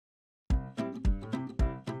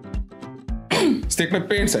Steek my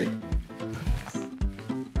pens uit.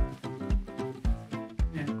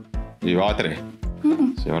 Die water hè?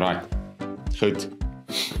 So, alright. Goed.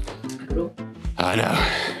 I know.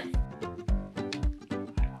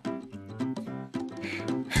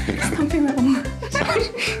 Stamp jy my om.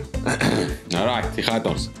 Alright, die gaat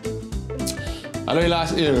ons. Hallo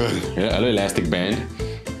Elastic Band.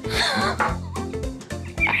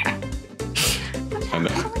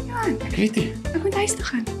 Ek weet nie. Ek moet huis toe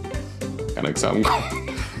gaan. Kan ek saamkom?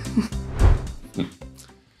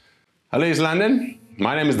 Hello East London.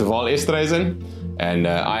 My name is Waal and Danelle Esterhuizen, and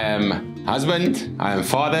I am husband, I am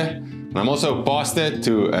father, and I'm also a pastor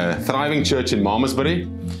to a thriving church in Malmesbury.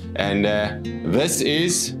 And this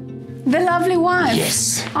is... The Lovely Wife.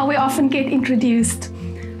 Yes. How we often get introduced.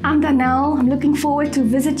 I'm Danelle. I'm looking forward to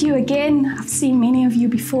visit you again. I've seen many of you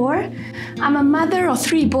before. I'm a mother of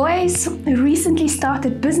 3 boys, a recently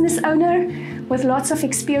started business owner with lots of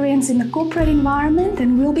experience in the corporate environment,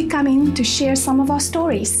 and we'll be coming to share some of our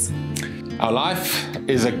stories. Our life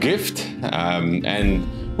is a gift, and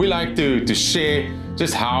we like to share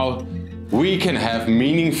just how we can have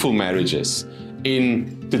meaningful marriages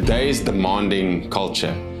in today's demanding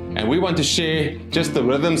culture. And we want to share just the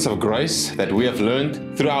rhythms of grace that we have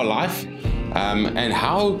learned through our life, and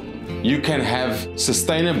how you can have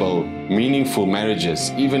sustainable, meaningful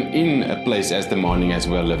marriages, even in a place as demanding as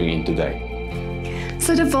we're living in today.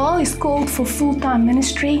 So the Waal is called for full-time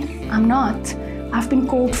ministry. I'm not. I've been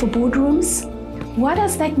called for boardrooms. What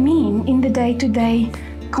does that mean in the day-to-day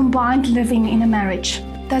combined living in a marriage?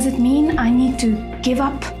 Does it mean I need to give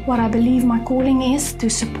up what I believe my calling is to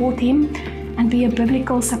support him and be a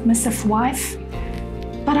biblical submissive wife?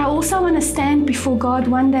 But I also want to stand before God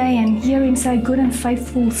one day and hear him say, good and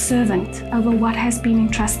faithful servant, over what has been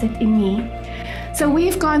entrusted in me. So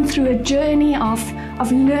we've gone through a journey of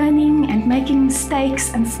learning and making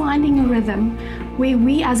mistakes and finding a rhythm where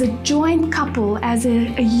we as a joint couple, as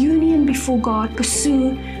a union before God,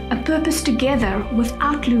 pursue a purpose together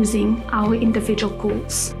without losing our individual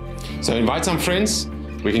calls. So invite some friends.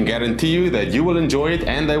 We can guarantee you that you will enjoy it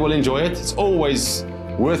and they will enjoy it. It's always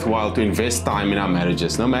worthwhile to invest time in our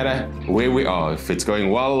marriages, no matter where we are, if it's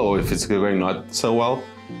going well or if it's going not so well.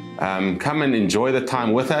 Come and enjoy the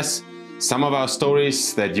time with us. Some of our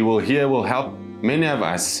stories that you will hear will help many of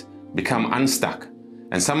us become unstuck,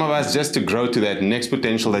 and some of us just to grow to that next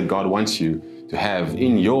potential that God wants you to have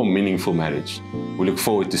in your meaningful marriage. We look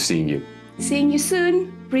forward to seeing you. Seeing you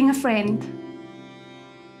soon. Bring a friend.